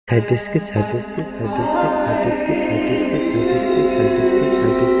Hibiscus, hibiscus, hibiscus, hibiscus, hibiscus, hibiscus,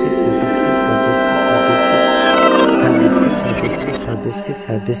 hibiscus, hibiscus, hibiscus,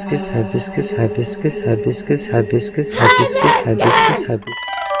 hibiscus, hibiscus, hibiscus, hibiscus, hibiscus, hibiscus, hibiscus, hibiscus, hibiscus.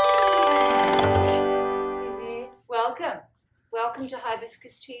 Welcome to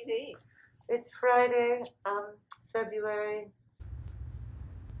Hibiscus TV. It's Friday, February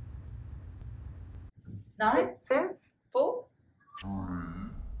 9th, 5th. 4,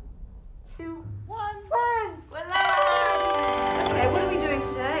 2, 1. We're live! Okay, what are we doing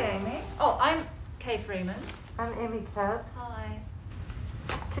today, Amy? Oh, I'm Kaye Freeman. I'm Amy Kaps. Hi.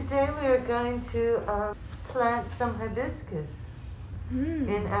 Today we are going to plant some hibiscus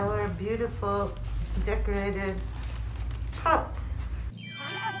in our beautiful decorated pots.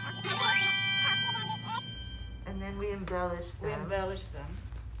 And then we embellish them. We embellish them.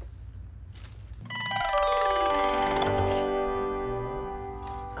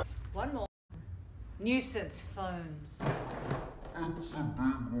 One more. Nuisance phones. It's a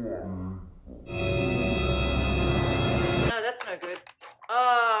big one. No, that's no good.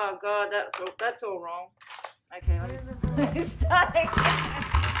 Oh God, that's all wrong. Okay, let's start again.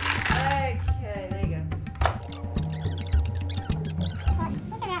 Okay, there you go.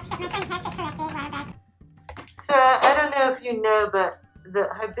 So I don't know if you know, but the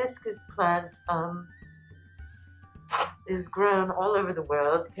hibiscus plant is grown all over the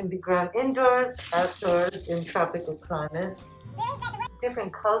world. It can be grown indoors, outdoors, in tropical climates.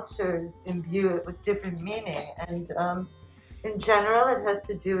 Different cultures imbue it with different meaning, and in general, it has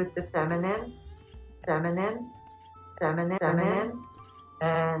to do with the feminine, and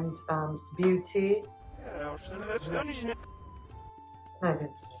beauty.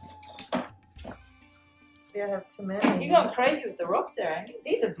 I have too many. You're going crazy with the rocks there, Amy.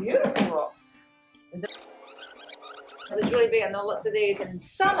 These are beautiful rocks. There's really big, and there are lots of these. And in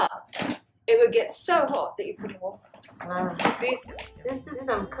summer, it would get so hot that you couldn't walk. This is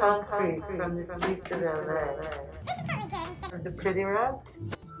some concrete from the streets of LA. The pretty rocks.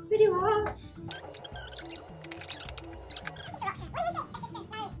 Pretty rocks.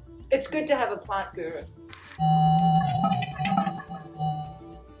 It's good to have a plant guru.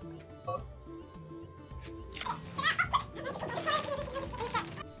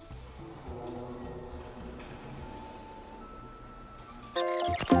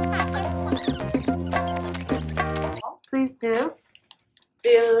 Please do.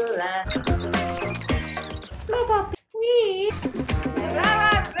 Bill and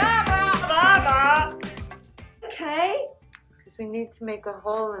okay. Because we need to make a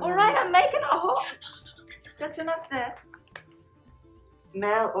hole in All right, I'm making a hole. That's enough there.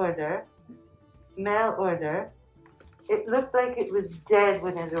 Mail order. It looked like it was dead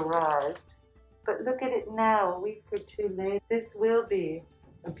when it arrived. But look at it now, a week or two later. This will be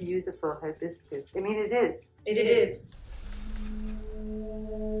a beautiful hibiscus. I mean, it is. It is.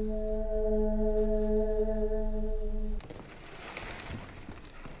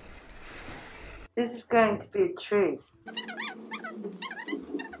 This is going to be a tree.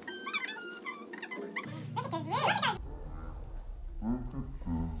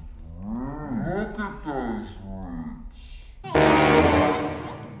 Look at those roots.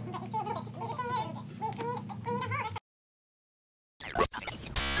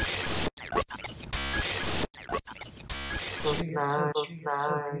 You're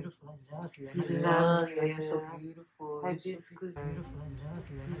so beautiful. I love you. I love you. You're so beautiful. Hibiscus. Beautiful. I love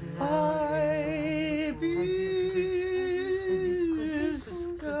you.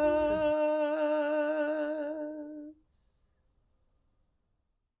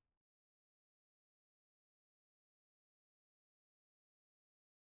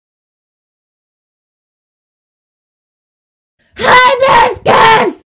 Hibiscus!